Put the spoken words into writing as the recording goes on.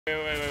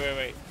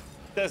Wait.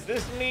 Does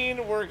this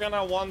mean we're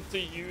gonna want to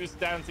use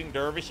dancing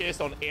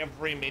dervishes on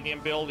every minion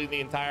build in the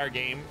entire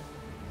game?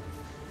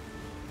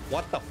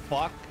 What the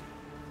fuck?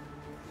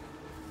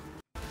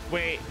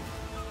 Wait.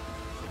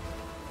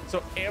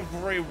 So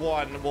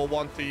everyone will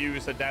want to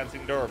use a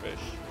dancing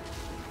dervish?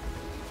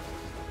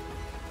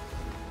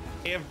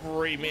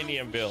 Every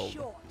minion build.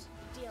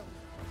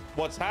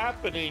 What's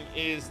happening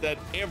is that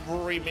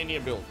every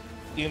minion build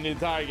in the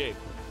entire game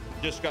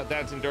just got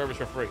dancing dervish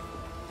for free.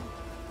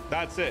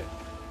 That's it.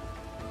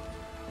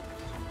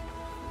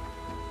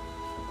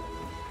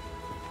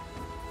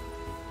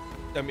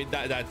 I mean,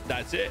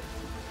 that's it.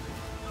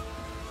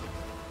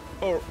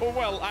 Or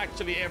well,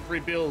 actually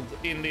every build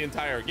in the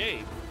entire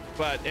game,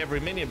 but every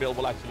minion build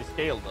will actually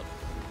scale them.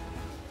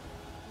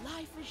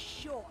 Life is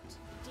short.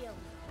 Deal with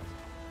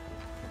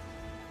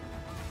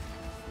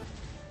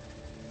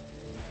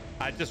it.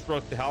 I just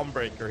wrote the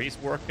Helmbreaker. He's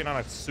working on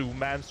a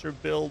Zoomancer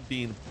build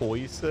being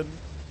poison.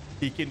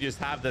 He can just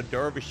have the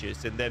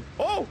dervishes and then,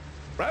 oh,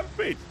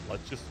 Rampage.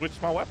 Let's just switch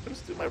my weapons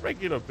to my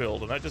regular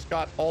build. And I just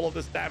got all of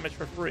this damage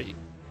for free.